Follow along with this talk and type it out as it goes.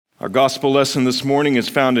Our gospel lesson this morning is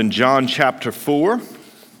found in John chapter 4.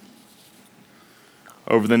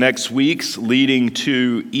 Over the next weeks leading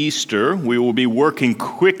to Easter, we will be working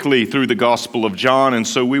quickly through the Gospel of John, and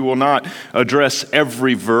so we will not address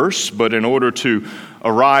every verse, but in order to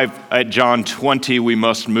arrive at John 20, we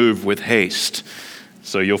must move with haste.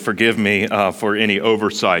 So you'll forgive me for any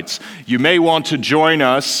oversights. You may want to join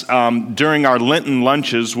us during our Lenten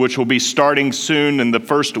lunches, which will be starting soon in the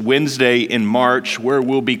first Wednesday in March, where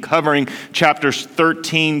we'll be covering chapters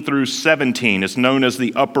 13 through 17. It's known as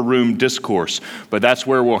the Upper Room Discourse, but that's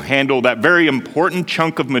where we'll handle that very important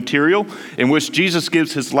chunk of material in which Jesus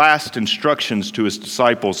gives his last instructions to his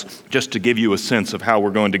disciples, just to give you a sense of how we're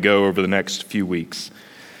going to go over the next few weeks.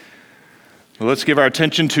 Well, let's give our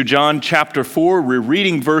attention to John chapter 4. We're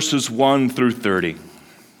reading verses 1 through 30.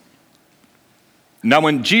 Now,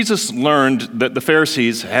 when Jesus learned that the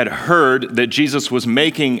Pharisees had heard that Jesus was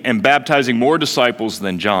making and baptizing more disciples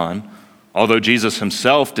than John, although Jesus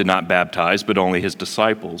himself did not baptize, but only his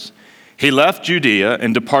disciples, he left Judea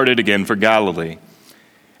and departed again for Galilee.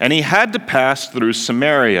 And he had to pass through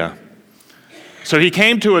Samaria. So he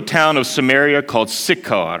came to a town of Samaria called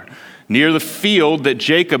Sychar, near the field that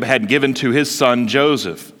Jacob had given to his son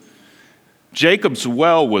Joseph. Jacob's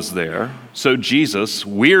well was there, so Jesus,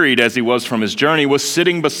 wearied as he was from his journey, was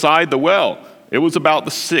sitting beside the well. It was about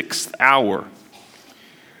the 6th hour.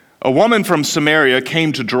 A woman from Samaria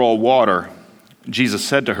came to draw water. Jesus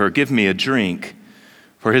said to her, "Give me a drink,"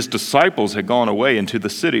 for his disciples had gone away into the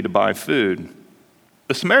city to buy food.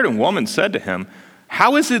 The Samaritan woman said to him,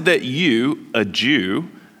 "How is it that you, a Jew,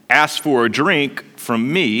 ask for a drink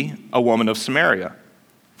from me, a woman of Samaria?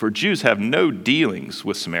 For Jews have no dealings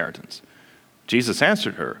with Samaritans." Jesus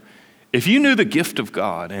answered her, "If you knew the gift of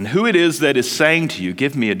God and who it is that is saying to you,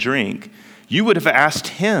 'Give me a drink,' you would have asked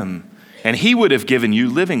him, and he would have given you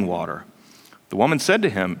living water." The woman said to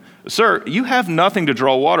him, "Sir, you have nothing to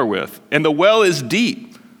draw water with, and the well is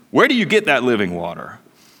deep. Where do you get that living water?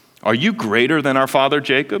 Are you greater than our father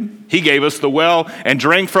Jacob? He gave us the well and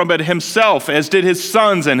drank from it himself, as did his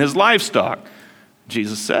sons and his livestock."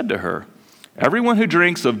 Jesus said to her, "Everyone who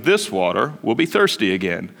drinks of this water will be thirsty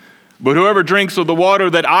again. But whoever drinks of the water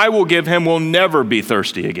that I will give him will never be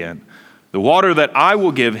thirsty again. The water that I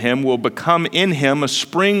will give him will become in him a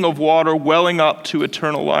spring of water welling up to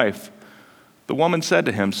eternal life." The woman said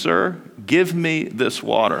to him, "Sir, give me this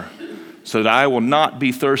water so that I will not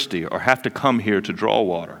be thirsty or have to come here to draw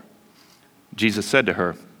water." Jesus said to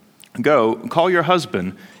her, "Go, call your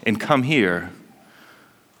husband and come here."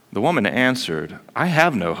 The woman answered, "I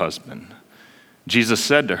have no husband." Jesus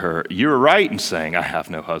said to her, "You are right in saying, 'I have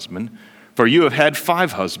no husband,' for you have had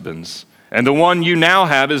 5 husbands, and the one you now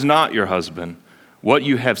have is not your husband. What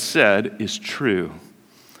you have said is true."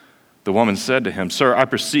 The woman said to him, "Sir, I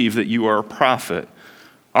perceive that you are a prophet.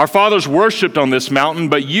 Our fathers worshipped on this mountain,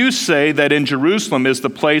 but you say that in Jerusalem is the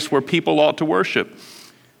place where people ought to worship."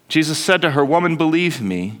 Jesus said to her, "Woman, believe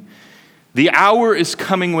me, the hour is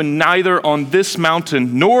coming when neither on this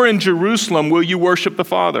mountain nor in Jerusalem will you worship the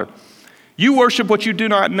Father. You worship what you do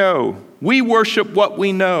not know. We worship what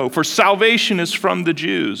we know, for salvation is from the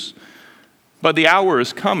Jews. But the hour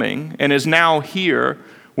is coming and is now here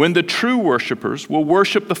when the true worshipers will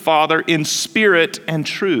worship the Father in spirit and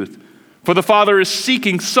truth. For the Father is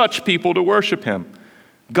seeking such people to worship him.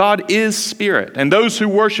 God is spirit, and those who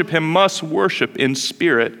worship him must worship in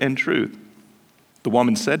spirit and truth." The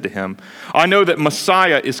woman said to him, "I know that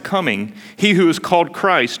Messiah is coming, he who is called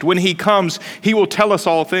Christ. When he comes, he will tell us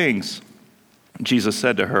all things." Jesus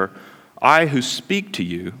said to her, "I who speak to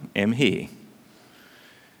you am he."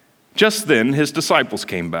 Just then his disciples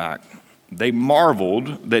came back. They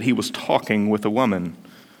marveled that he was talking with a woman.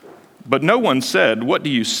 But no one said, "What do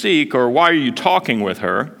you seek?" or "Why are you talking with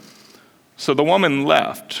her?" So the woman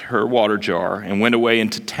left her water jar and went away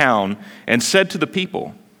into town and said to the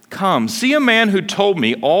people, "Come, see a man who told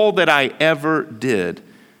me all that I ever did.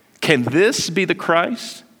 Can this be the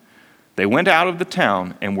Christ?" They went out of the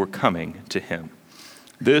town and were coming to him.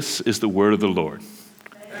 This is the word of the Lord.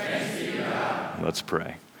 Thanks be to God. Let's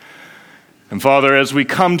pray. And Father, as we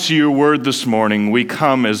come to your word this morning, we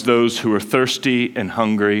come as those who are thirsty and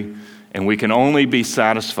hungry, and we can only be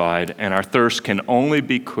satisfied, and our thirst can only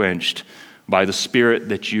be quenched by the Spirit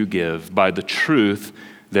that you give, by the truth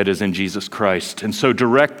that is in Jesus Christ. And so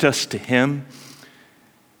direct us to him,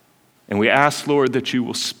 and we ask, Lord, that you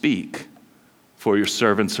will speak, for your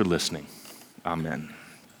servants are listening. Amen.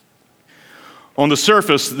 On the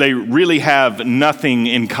surface, they really have nothing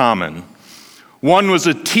in common. One was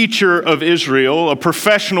a teacher of Israel, a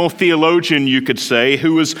professional theologian, you could say,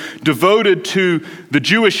 who was devoted to the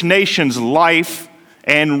Jewish nation's life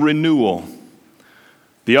and renewal.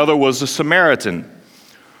 The other was a Samaritan,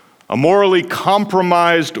 a morally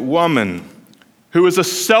compromised woman who is a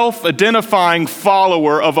self-identifying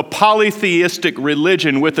follower of a polytheistic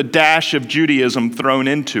religion with a dash of Judaism thrown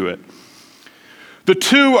into it. The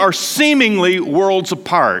two are seemingly worlds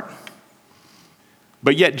apart,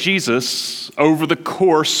 but yet Jesus, over the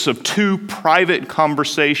course of two private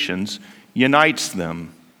conversations, unites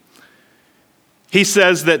them. He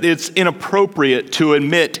says that it's inappropriate to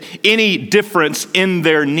admit any difference in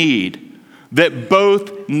their need, that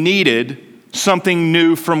both needed something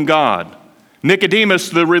new from God. Nicodemus,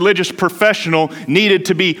 the religious professional, needed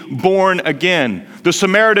to be born again. The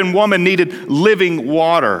Samaritan woman needed living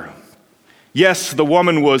water. Yes, the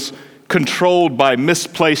woman was controlled by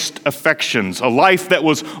misplaced affections, a life that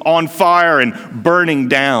was on fire and burning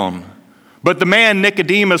down. But the man,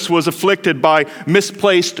 Nicodemus, was afflicted by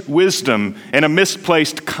misplaced wisdom and a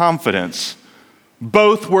misplaced confidence.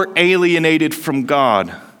 Both were alienated from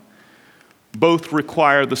God. Both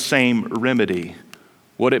require the same remedy,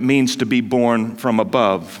 what it means to be born from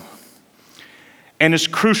above. And it's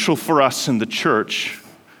crucial for us in the church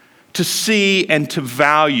to see and to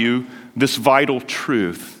value this vital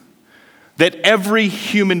truth, that every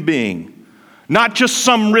human being, not just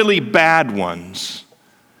some really bad ones,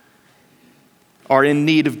 are in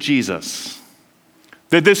need of Jesus.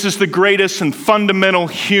 That this is the greatest and fundamental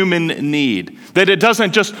human need. That it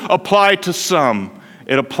doesn't just apply to some,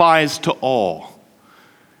 it applies to all.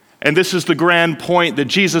 And this is the grand point that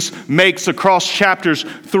Jesus makes across chapters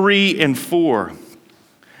 3 and 4.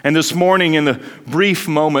 And this morning, in the brief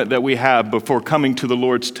moment that we have before coming to the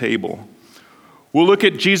Lord's table, we'll look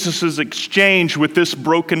at Jesus' exchange with this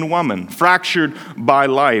broken woman, fractured by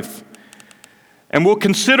life. And we'll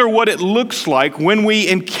consider what it looks like when we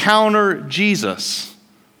encounter Jesus.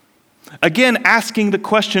 Again, asking the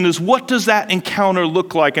question is, what does that encounter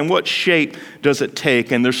look like and what shape does it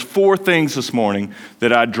take? And there's 4 things this morning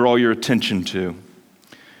that I draw your attention to.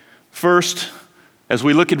 First, as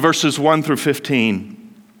we look at verses 1 through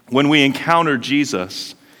 15, when we encounter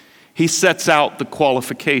Jesus, he sets out the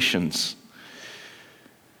qualifications.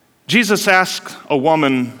 Jesus asked a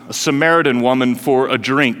woman, a Samaritan woman, for a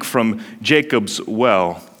drink from Jacob's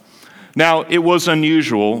well. Now, it was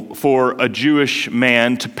unusual for a Jewish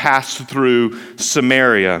man to pass through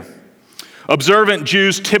Samaria. Observant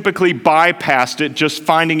Jews typically bypassed it, just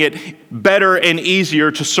finding it better and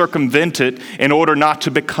easier to circumvent it in order not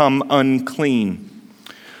to become unclean.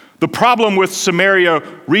 The problem with Samaria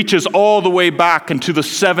reaches all the way back into the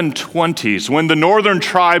 720s when the northern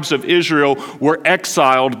tribes of Israel were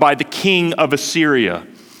exiled by the king of Assyria.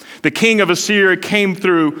 The king of Assyria came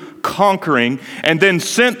through conquering and then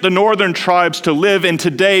sent the northern tribes to live in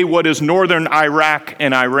today what is northern Iraq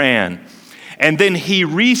and Iran. And then he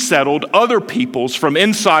resettled other peoples from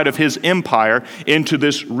inside of his empire into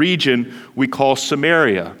this region we call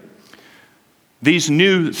Samaria. These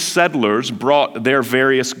new settlers brought their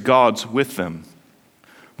various gods with them.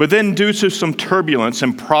 But then, due to some turbulence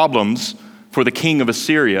and problems for the king of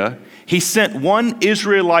Assyria, he sent one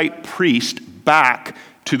Israelite priest back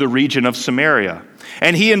to the region of Samaria.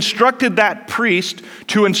 And he instructed that priest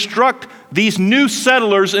to instruct these new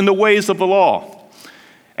settlers in the ways of the law.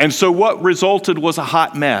 And so what resulted was a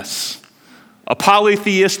hot mess, a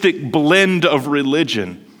polytheistic blend of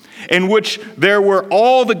religion, in which there were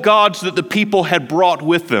all the gods that the people had brought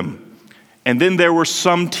with them. And then there were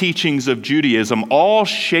some teachings of Judaism, all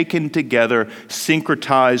shaken together,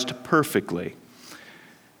 syncretized perfectly.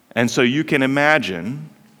 And so you can imagine,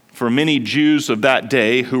 for many Jews of that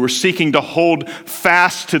day who were seeking to hold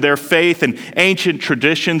fast to their faith and ancient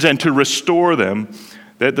traditions and to restore them,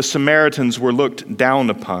 that the Samaritans were looked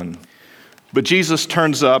down upon. But Jesus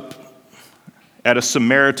turns up at a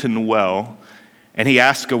Samaritan well, and he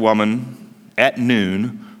asks a woman at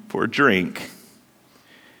noon for a drink.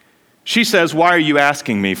 She says, "Why are you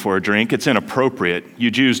asking me for a drink? It's inappropriate.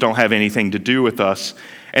 You Jews don't have anything to do with us."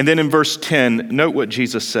 And then in verse 10, note what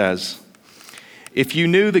Jesus says. "If you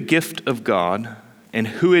knew the gift of God and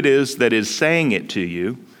who it is that is saying it to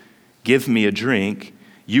you, 'Give me a drink,'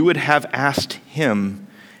 you would have asked him,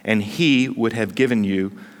 and he would have given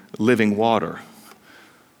you living water."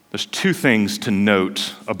 There's 2 things to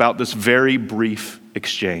note about this very brief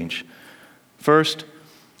exchange. First,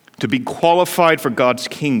 to be qualified for God's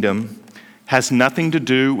kingdom has nothing to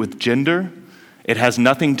do with gender. It has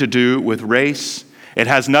nothing to do with race. It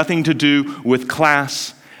has nothing to do with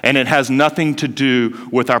class. And it has nothing to do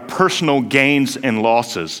with our personal gains and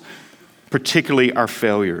losses, particularly our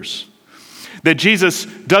failures. That Jesus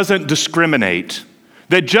doesn't discriminate.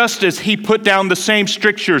 That just as he put down the same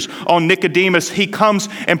strictures on Nicodemus, he comes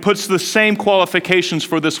and puts the same qualifications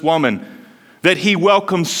for this woman. that he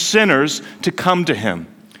welcomes sinners to come to him.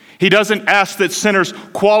 He doesn't ask that sinners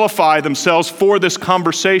qualify themselves for this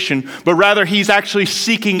conversation, but rather he's actually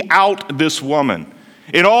seeking out this woman.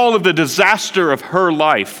 In all of the disaster of her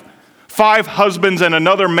life, 5 husbands and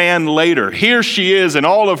another man later, here she is in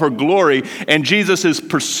all of her glory, and Jesus is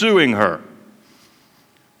pursuing her.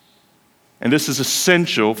 And this is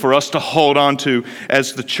essential for us to hold on to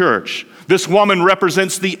as the church. This woman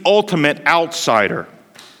represents the ultimate outsider.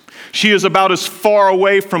 She is about as far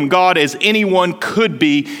away from God as anyone could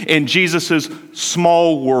be in Jesus'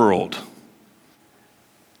 small world.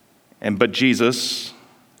 But Jesus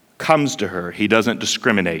comes to her. He doesn't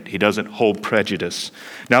discriminate. He doesn't hold prejudice.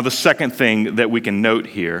 Now, the second thing that we can note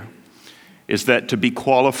here is that to be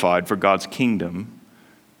qualified for God's kingdom,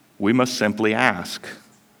 we must simply ask.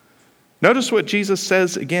 Notice what Jesus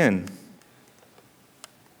says again.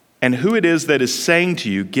 And who it is that is saying to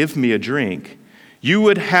you, "Give me a drink," you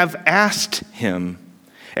would have asked him,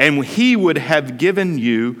 and he would have given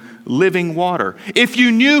you living water. If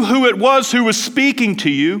you knew who it was who was speaking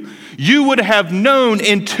to you, you would have known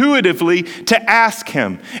intuitively to ask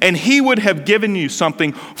him, and he would have given you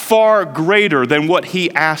something far greater than what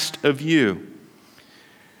he asked of you.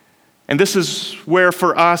 And this is where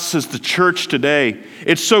for us as the church today,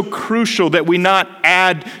 it's so crucial that we not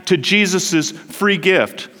add to Jesus' free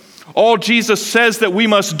gift. All Jesus says that we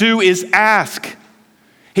must do is ask.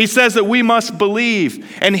 He says that we must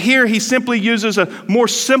believe. And here he simply uses a more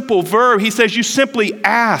simple verb. He says, you simply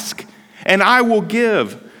ask, and I will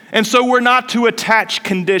give. And so we're not to attach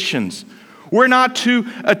conditions. We're not to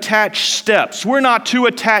attach steps. We're not to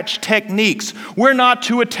attach techniques. We're not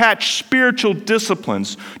to attach spiritual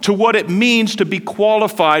disciplines to what it means to be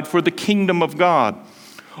qualified for the kingdom of God.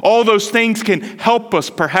 All those things can help us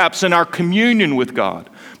perhaps in our communion with God.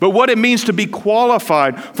 But what it means to be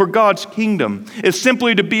qualified for God's kingdom is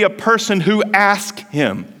simply to be a person who asks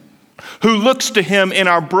him, who looks to him in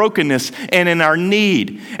our brokenness and in our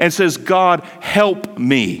need and says, God, help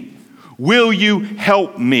me. Will you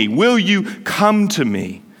help me? Will you come to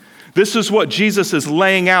me? This is what Jesus is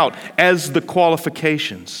laying out as the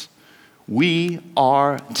qualifications. We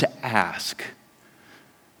are to ask.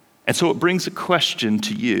 And so it brings a question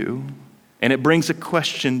to you, and it brings a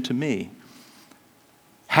question to me.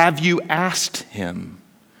 Have you asked him?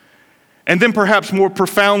 And then perhaps more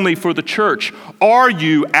profoundly for the church, are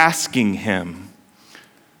you asking him?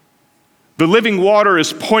 The living water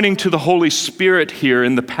is pointing to the Holy Spirit here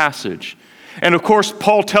in the passage. And of course,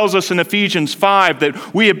 Paul tells us in Ephesians 5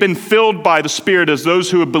 that we have been filled by the Spirit as those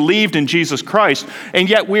who have believed in Jesus Christ, and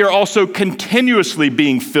yet we are also continuously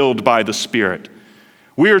being filled by the Spirit.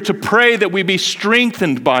 We are to pray that we be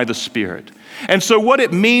strengthened by the Spirit. And so what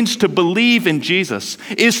it means to believe in Jesus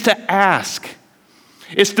is to ask.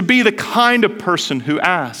 It's to be the kind of person who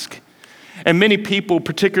asks. And many people,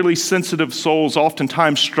 particularly sensitive souls,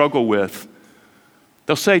 oftentimes struggle with.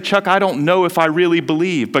 They'll say, Chuck, I don't know if I really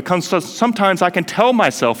believe, because sometimes I can tell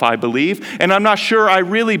myself I believe, and I'm not sure I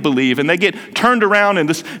really believe. And they get turned around in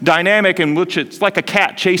this dynamic in which it's like a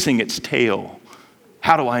cat chasing its tail.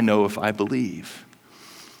 How do I know if I believe?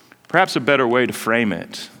 Perhaps a better way to frame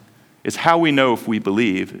it is how we know if we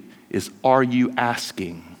believe is, are you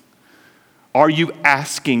asking? Are you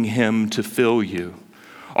asking him to fill you?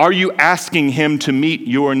 Are you asking him to meet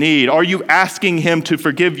your need? Are you asking him to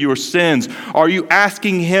forgive your sins? Are you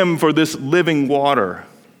asking him for this living water?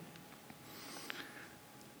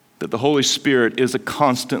 That the Holy Spirit is a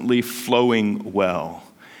constantly flowing well,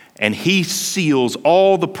 and he seals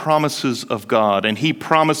all the promises of God, and he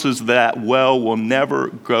promises that well will never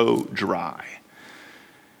go dry.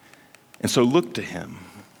 And so look to him.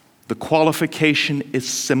 The qualification is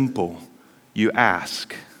simple. You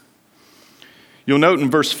ask. You'll note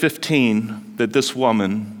in verse 15 that this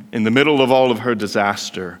woman, in the middle of all of her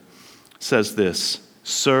disaster, says this,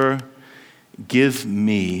 Sir, give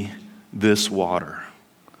me this water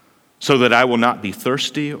so that I will not be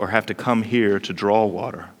thirsty or have to come here to draw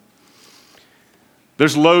water.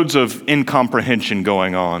 There's loads of incomprehension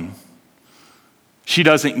going on. She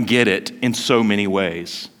doesn't get it in so many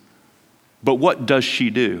ways. But what does she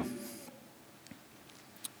do?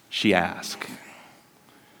 She asks.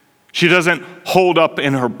 She doesn't hold up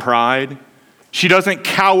in her pride. She doesn't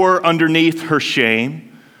cower underneath her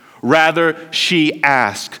shame. Rather, she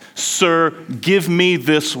asks, Sir, give me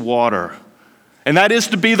this water. And that is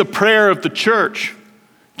to be the prayer of the church.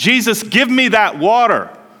 Jesus, give me that water.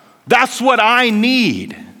 That's what I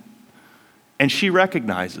need. And she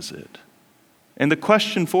recognizes it. And the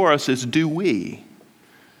question for us is, do we?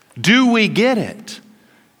 Do we get it?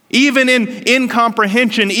 Even in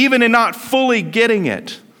incomprehension, even in not fully getting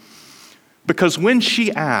it. Because when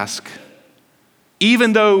she asks,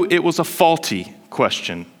 Even though it was a faulty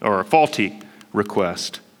question or a faulty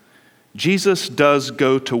request, Jesus does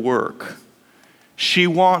go to work. She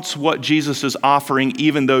wants what Jesus is offering,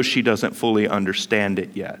 even though she doesn't fully understand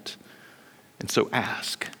it yet. And so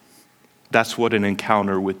ask. That's what an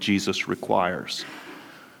encounter with Jesus requires.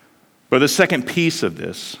 But the second piece of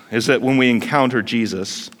this is that when we encounter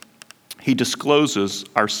Jesus, he discloses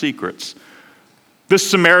our secrets. This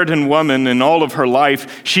Samaritan woman, in all of her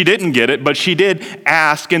life, she didn't get it, but she did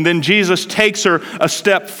ask. And then Jesus takes her a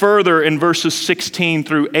step further in verses 16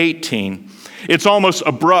 through 18. It's almost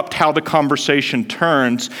abrupt how the conversation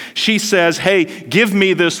turns. She says, hey, give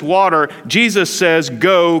me this water. Jesus says,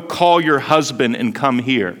 go, call your husband and come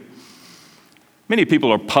here. Many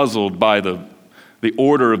people are puzzled by the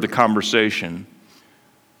order of the conversation.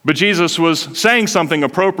 But Jesus was saying something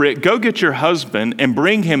appropriate. Go get your husband and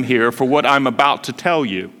bring him here for what I'm about to tell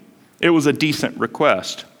you. It was a decent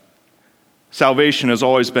request. Salvation has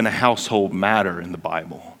always been a household matter in the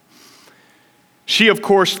Bible. She, of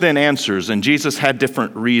course, then answers, and Jesus had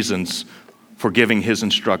different reasons for giving his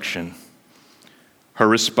instruction. Her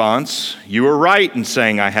response, you are right in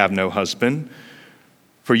saying I have no husband,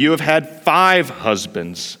 for you have had 5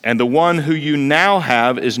 husbands, and the one who you now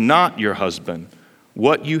have is not your husband.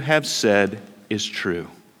 What you have said is true.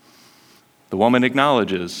 The woman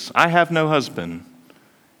acknowledges, I have no husband.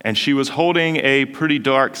 And she was holding a pretty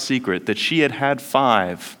dark secret that she had had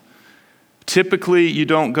 5. Typically, you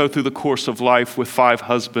don't go through the course of life with 5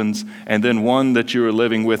 husbands and then one that you are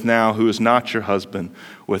living with now who is not your husband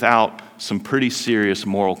without some pretty serious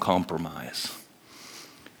moral compromise.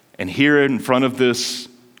 And here in front of this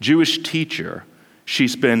Jewish teacher,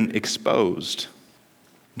 she's been exposed.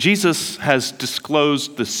 Jesus has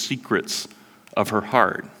disclosed the secrets of her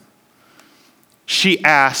heart. She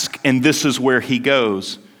asks, and this is where he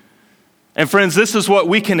goes. And friends, this is what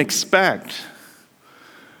we can expect.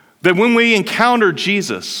 That when we encounter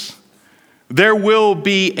Jesus, there will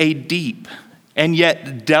be a deep and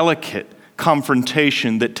yet delicate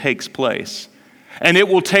confrontation that takes place. And it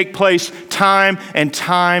will take place time and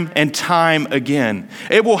time and time again.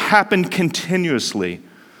 It will happen continuously.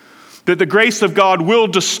 That the grace of God will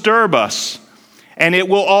disturb us, and it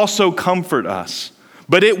will also comfort us,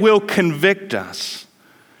 but it will convict us.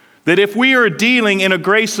 That if we are dealing in a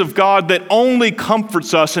grace of God that only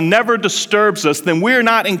comforts us and never disturbs us, then we're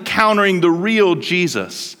not encountering the real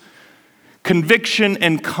Jesus. Conviction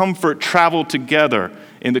and comfort travel together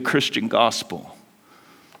in the Christian gospel.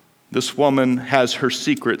 This woman has her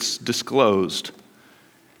secrets disclosed,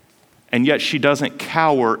 and yet she doesn't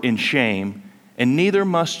cower in shame. And neither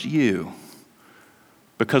must you,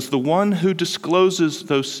 because the one who discloses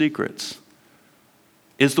those secrets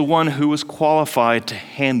is the one who is qualified to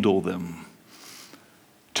handle them,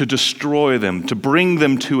 to destroy them, to bring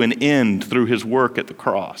them to an end through his work at the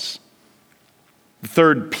cross. The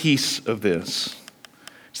third piece of this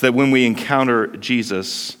is that when we encounter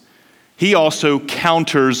Jesus, he also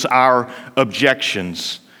counters our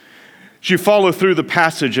objections. As you follow through the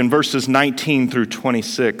passage in verses 19 through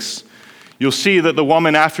 26, you'll see that the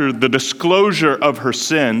woman, after the disclosure of her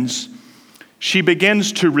sins, she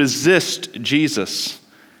begins to resist Jesus.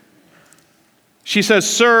 She says,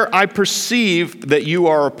 "Sir, I perceive that you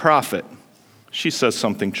are a prophet." She says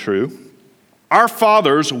something true. "Our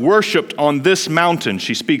fathers worshipped on this mountain."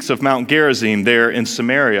 She speaks of Mount Gerizim there in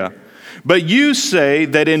Samaria. "But you say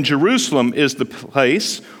that in Jerusalem is the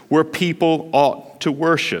place where people ought to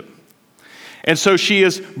worship." And so she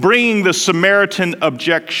is bringing the Samaritan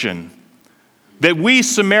objection. That we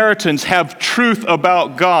Samaritans have truth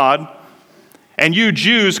about God, and you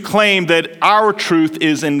Jews claim that our truth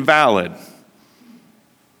is invalid.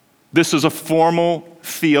 This is a formal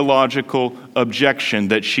theological objection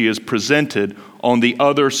that she has presented on the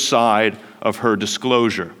other side of her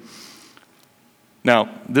disclosure. Now,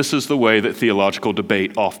 this is the way that theological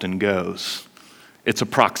debate often goes. It's a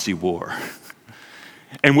proxy war,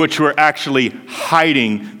 in which we're actually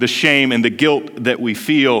hiding the shame and the guilt that we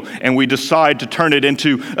feel, and we decide to turn it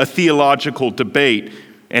into a theological debate,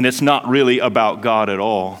 and it's not really about God at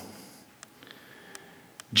all.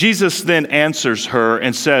 Jesus then answers her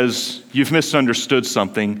and says, "You've misunderstood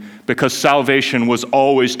something, because salvation was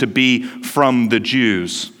always to be from the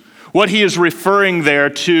Jews." What he is referring there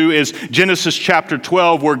to is Genesis chapter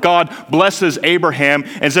 12, where God blesses Abraham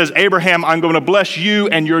and says, "Abraham, I'm going to bless you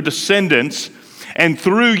and your descendants, and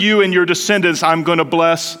through you and your descendants, I'm going to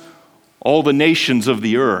bless all the nations of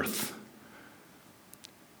the earth."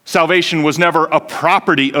 Salvation was never a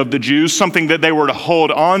property of the Jews, something that they were to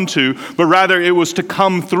hold on to, but rather it was to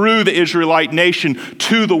come through the Israelite nation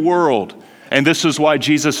to the world. And this is why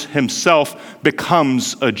Jesus himself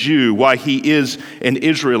becomes a Jew, why he is an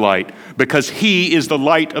Israelite, because he is the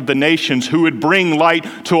light of the nations who would bring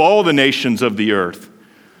light to all the nations of the earth.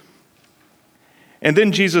 And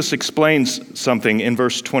then Jesus explains something in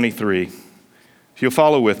verse 23. If you'll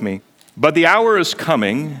follow with me. But the hour is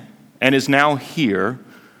coming and is now here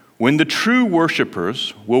when the true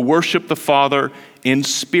worshipers will worship the Father in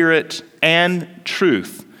spirit and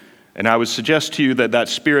truth. And I would suggest to you that that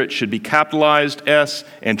spirit should be capitalized S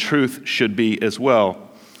and truth should be as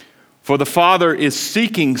well. For the Father is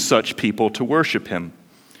seeking such people to worship him.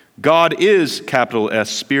 God is capital S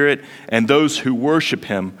Spirit, and those who worship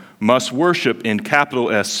him must worship in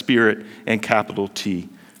capital S Spirit and capital T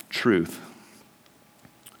truth.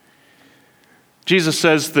 Jesus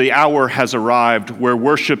says the hour has arrived where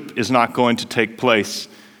worship is not going to take place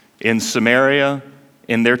in Samaria,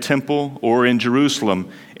 in their temple, or in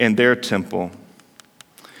Jerusalem, in their temple.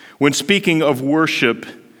 When speaking of worship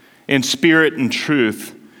in spirit and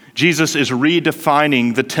truth, Jesus is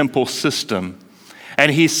redefining the temple system.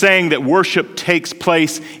 And he's saying that worship takes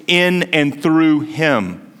place in and through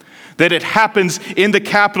him. That it happens in the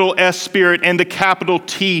capital S Spirit and the capital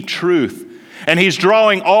T truth. And he's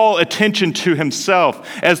drawing all attention to himself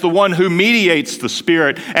as the one who mediates the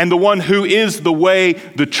Spirit and the one who is the way,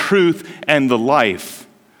 the truth, and the life.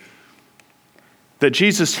 That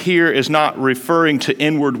Jesus here is not referring to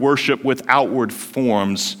inward worship with outward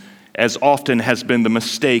forms, as often has been the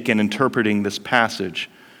mistake in interpreting this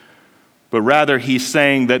passage. But rather, he's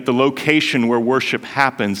saying that the location where worship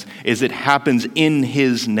happens is it happens in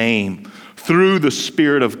his name, through the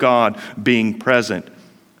Spirit of God being present.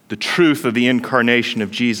 The truth of the incarnation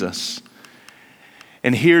of Jesus.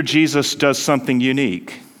 And here Jesus does something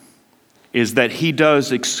unique, is that he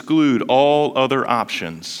does exclude all other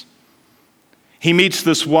options. He meets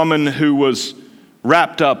this woman who was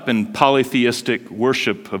wrapped up in polytheistic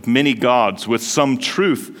worship of many gods with some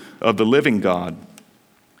truth of the living God.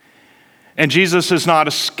 And Jesus is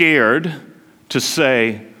not scared to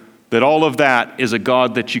say that all of that is a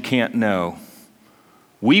God that you can't know.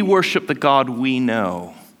 We worship the God we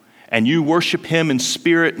know. And you worship him in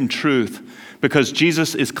spirit and truth because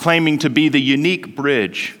Jesus is claiming to be the unique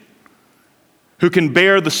bridge who can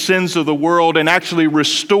bear the sins of the world and actually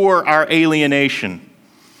restore our alienation.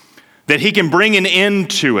 That he can bring an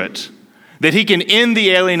end to it. That he can end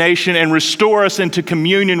the alienation and restore us into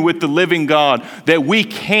communion with the living God. That we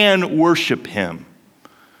can worship him.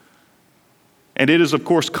 And it is, of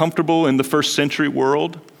course, comfortable in the first century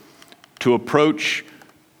world to approach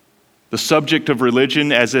the subject of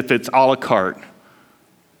religion as if it's a la carte,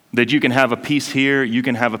 that you can have a piece here, you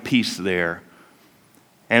can have a piece there.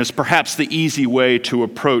 And it's perhaps the easy way to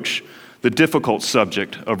approach the difficult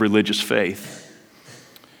subject of religious faith.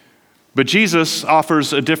 But Jesus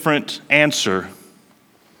offers a different answer.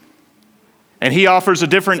 And he offers a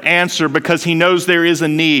different answer because he knows there is a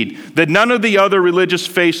need that none of the other religious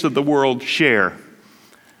faiths of the world share.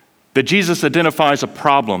 That Jesus identifies a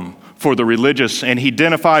problem for the religious, and he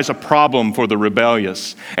identifies a problem for the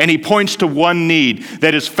rebellious. And he points to one need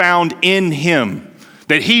that is found in him,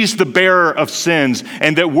 that he's the bearer of sins,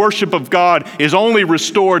 and that worship of God is only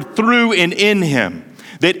restored through and in him,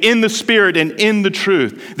 that in the Spirit and in the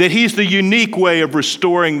truth, that he's the unique way of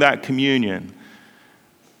restoring that communion.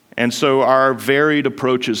 And so our varied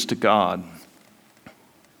approaches to God,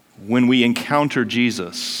 when we encounter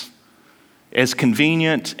Jesus, as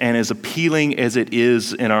convenient and as appealing as it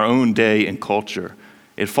is in our own day and culture,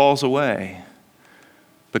 it falls away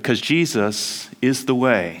because Jesus is the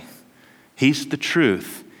way. He's the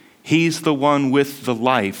truth. He's the one with the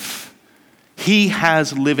life. He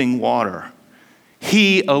has living water.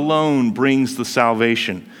 He alone brings the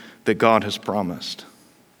salvation that God has promised.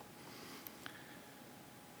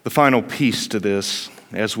 The final piece to this,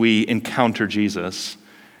 as we encounter Jesus,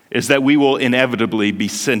 is that we will inevitably be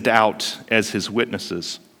sent out as his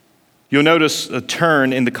witnesses. You'll notice a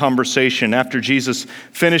turn in the conversation. After Jesus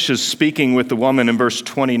finishes speaking with the woman in verse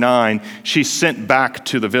 29, she's sent back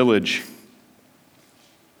to the village.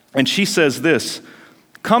 And she says this,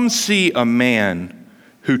 "Come see a man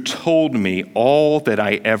who told me all that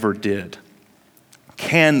I ever did.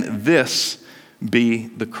 Can this be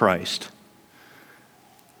the Christ?"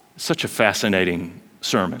 Such a fascinating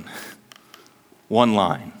sermon. One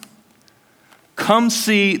line. Come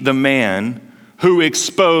see the man who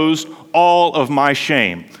exposed all of my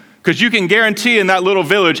shame. Because you can guarantee in that little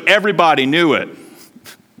village, everybody knew it.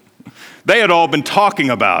 They had all been talking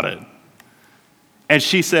about it. And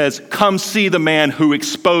she says, come see the man who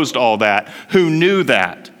exposed all that, who knew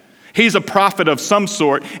that. He's a prophet of some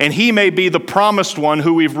sort, and he may be the promised one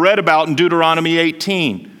who we've read about in Deuteronomy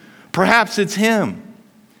 18. Perhaps it's him.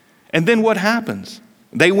 And then what happens?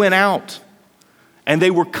 They went out and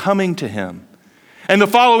they were coming to him. And the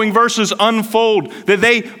following verses unfold that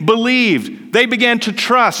they believed, they began to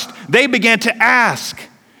trust, they began to ask,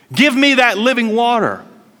 give me that living water.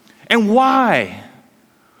 And why?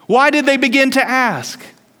 Why did they begin to ask?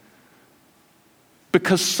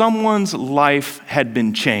 Because someone's life had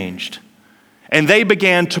been changed, and they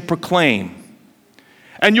began to proclaim.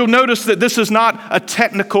 And you'll notice that this is not a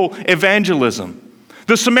technical evangelism.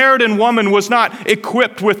 The Samaritan woman was not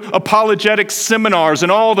equipped with apologetic seminars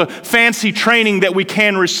and all the fancy training that we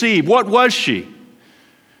can receive. What was she?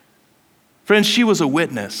 Friends, she was a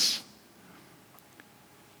witness.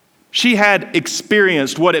 She had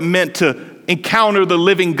experienced what it meant to encounter the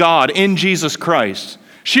living God in Jesus Christ.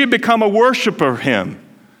 She had become a worshiper of him.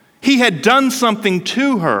 He had done something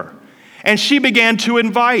to her, and she began to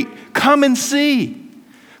invite, come and see.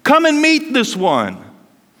 Come and meet this one.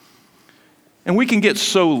 And we can get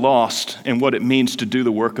so lost in what it means to do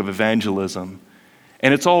the work of evangelism.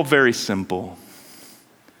 And it's all very simple.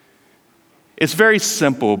 It's very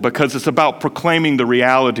simple because it's about proclaiming the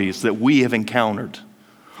realities that we have encountered.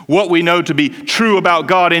 What we know to be true about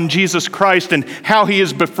God in Jesus Christ and how he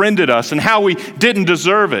has befriended us and how we didn't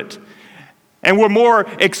deserve it. And we're more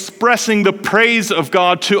expressing the praise of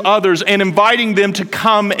God to others and inviting them to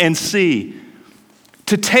come and see,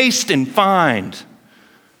 to taste and find,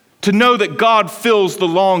 to know that God fills the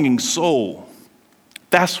longing soul.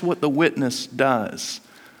 That's what the witness does.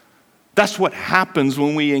 That's what happens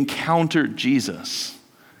when we encounter Jesus.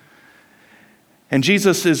 And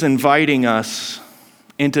Jesus is inviting us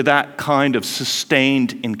into that kind of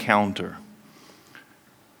sustained encounter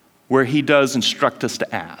where he does instruct us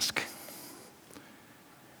to ask,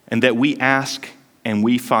 and that we ask and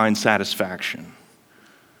we find satisfaction.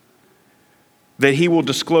 That he will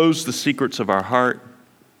disclose the secrets of our heart,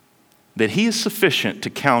 that he is sufficient to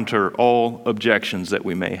counter all objections that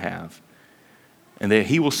we may have, and that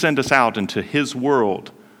he will send us out into his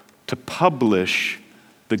world to publish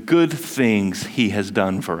the good things he has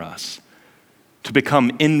done for us, to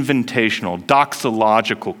become invitational,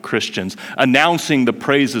 doxological Christians, announcing the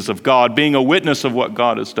praises of God, being a witness of what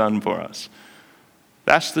God has done for us.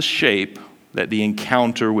 That's the shape that the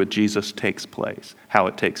encounter with Jesus takes place, how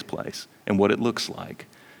it takes place, and what it looks like.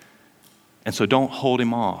 And so don't hold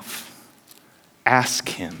him off. Ask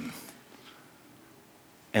him,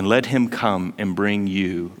 and let him come and bring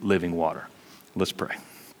you living water. Let's pray.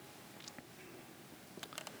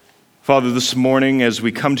 Father, this morning as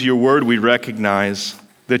we come to your word, we recognize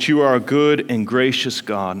that you are a good and gracious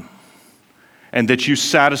God, and that you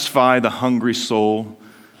satisfy the hungry soul,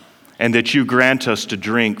 and that you grant us to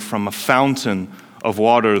drink from a fountain of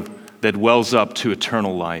water that wells up to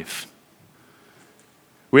eternal life.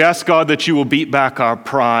 We ask, God, that you will beat back our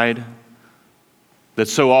pride that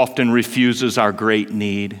so often refuses our great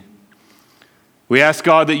need. We ask,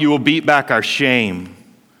 God, that you will beat back our shame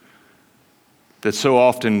that so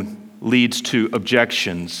often leads to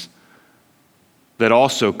objections that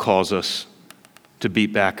also cause us to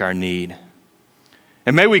beat back our need.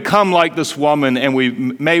 And may we come like this woman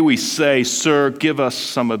and may we say, Sir, give us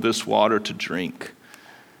some of this water to drink.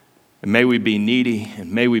 And may we be needy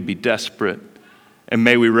and may we be desperate and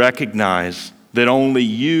may we recognize that only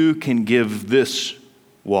you can give this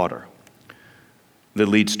water that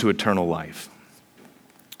leads to eternal life.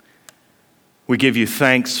 We give you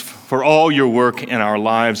thanks for all your work in our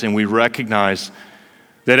lives, and we recognize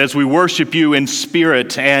that as we worship you in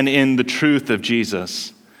spirit and in the truth of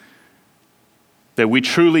Jesus, that we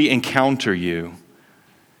truly encounter you,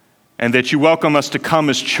 and that you welcome us to come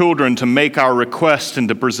as children to make our requests and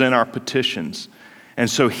to present our petitions. And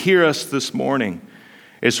so hear us this morning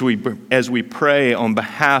as we pray on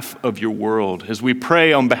behalf of your world, as we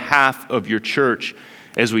pray on behalf of your church,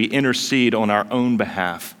 as we intercede on our own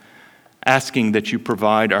behalf, asking that you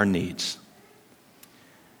provide our needs.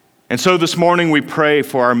 And so this morning we pray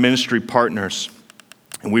for our ministry partners,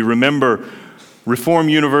 and we remember Reform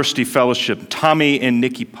University Fellowship, Tommy and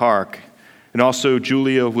Nikki Park, and also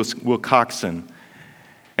Julia Wilcoxon.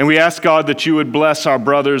 And we ask, God, that you would bless our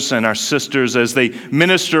brothers and our sisters as they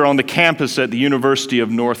minister on the campus at the University of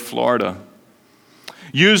North Florida.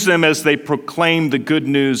 Use them as they proclaim the good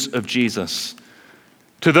news of Jesus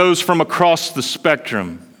to those from across the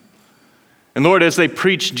spectrum. And Lord, as they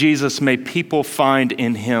preach Jesus, may people find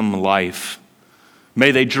in him life. May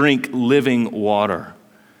they drink living water.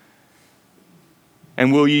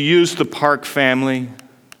 And will you use the Park family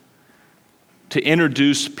to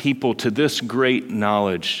introduce people to this great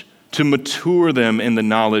knowledge, to mature them in the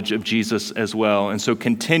knowledge of Jesus as well, and so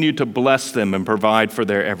continue to bless them and provide for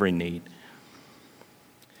their every need.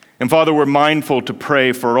 And Father, we're mindful to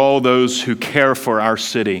pray for all those who care for our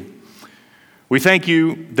city. We thank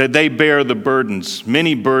you that they bear the burdens,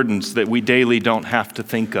 many burdens that we daily don't have to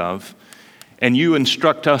think of, and you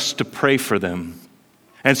instruct us to pray for them.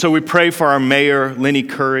 And so we pray for our mayor, Lenny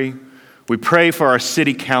Curry. We pray for our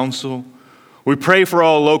city council. We pray for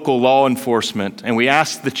all local law enforcement, and we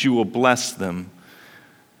ask that you will bless them,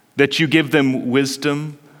 that you give them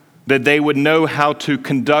wisdom, that they would know how to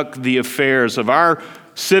conduct the affairs of our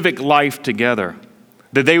civic life together,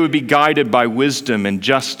 that they would be guided by wisdom and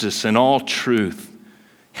justice and all truth.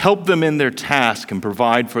 Help them in their task and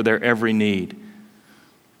provide for their every need.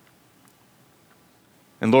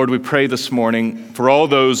 And Lord, we pray this morning for all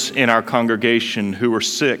those in our congregation who are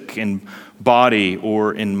sick in body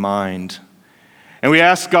or in mind. And we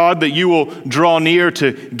ask, God, that you will draw near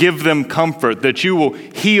to give them comfort, that you will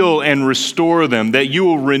heal and restore them, that you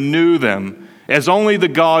will renew them as only the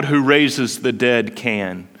God who raises the dead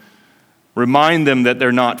can. Remind them that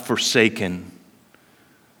they're not forsaken,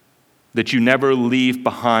 that you never leave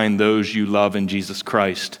behind those you love in Jesus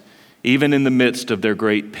Christ, even in the midst of their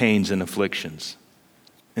great pains and afflictions.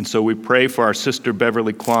 And so we pray for our sister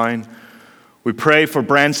Beverly Klein. We pray for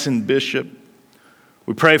Branson Bishop.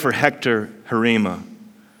 We pray for Hector Harima,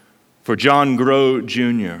 for John Groh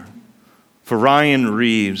Jr., for Ryan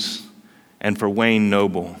Reeves, and for Wayne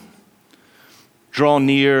Noble. Draw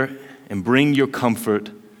near and bring your comfort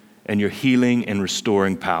and your healing and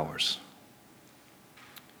restoring powers.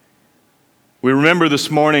 We remember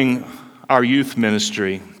this morning our youth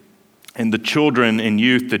ministry and the children and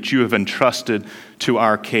youth that you have entrusted to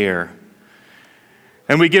our care.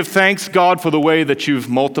 And we give thanks, God, for the way that you've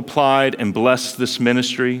multiplied and blessed this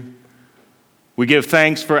ministry. We give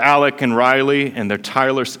thanks for Alec and Riley and their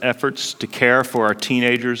tireless efforts to care for our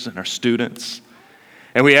teenagers and our students.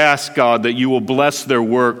 And we ask, God, that you will bless their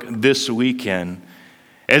work this weekend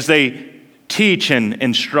as they teach and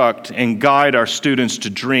instruct and guide our students to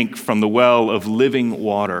drink from the well of living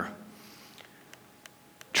water.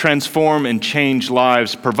 Transform and change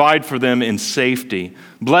lives, provide for them in safety,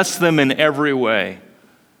 bless them in every way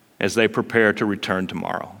as they prepare to return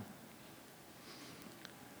tomorrow.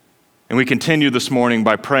 And we continue this morning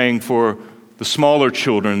by praying for the smaller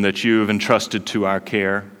children that you have entrusted to our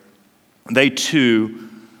care. They too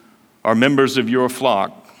are members of your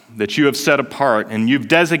flock that you have set apart, and you've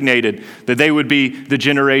designated that they would be the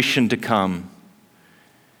generation to come.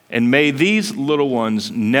 And may these little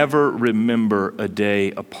ones never remember a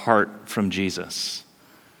day apart from Jesus.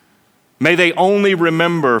 May they only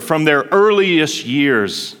remember from their earliest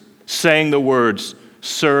years saying the words,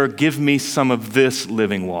 "Sir, give me some of this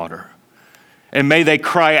living water." And may they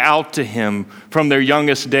cry out to him from their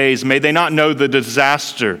youngest days. May they not know the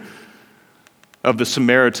disaster of the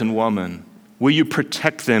Samaritan woman. Will you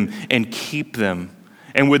protect them and keep them?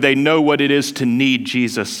 And would they know what it is to need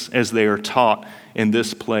Jesus as they are taught in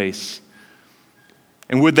this place?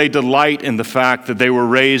 And would they delight in the fact that they were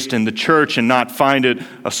raised in the church and not find it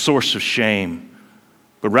a source of shame,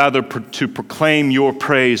 but rather to proclaim your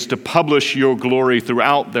praise, to publish your glory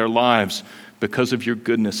throughout their lives because of your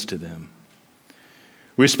goodness to them?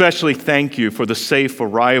 We especially thank you for the safe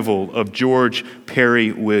arrival of George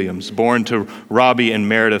Perry Williams, born to Robbie and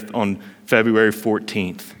Meredith on February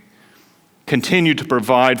 14th. Continue to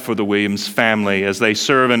provide for the Williams family as they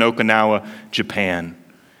serve in Okinawa, Japan.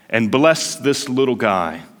 And bless this little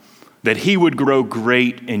guy, that he would grow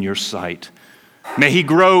great in your sight. May he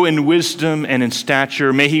grow in wisdom and in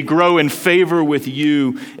stature. May he grow in favor with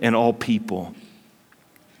you and all people.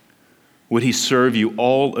 Would he serve you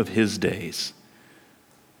all of his days?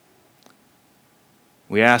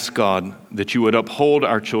 We ask, God, that you would uphold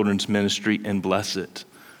our children's ministry and bless it,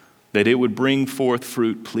 that it would bring forth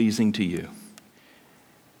fruit pleasing to you.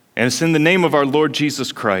 And it's in the name of our Lord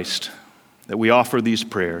Jesus Christ that we offer these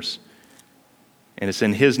prayers. And it's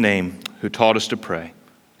in his name who taught us to pray.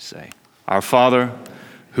 Say, Our Father,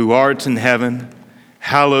 who art in heaven,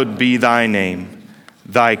 hallowed be thy name.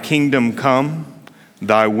 Thy kingdom come,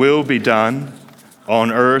 thy will be done,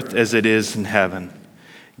 on earth as it is in heaven.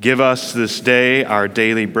 Give us this day our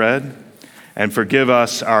daily bread, and forgive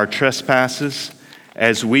us our trespasses,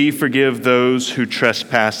 as we forgive those who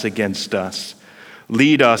trespass against us.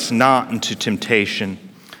 Lead us not into temptation,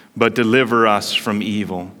 but deliver us from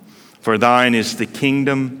evil. For thine is the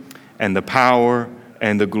kingdom, and the power,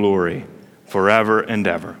 and the glory, forever and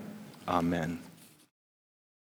ever. Amen.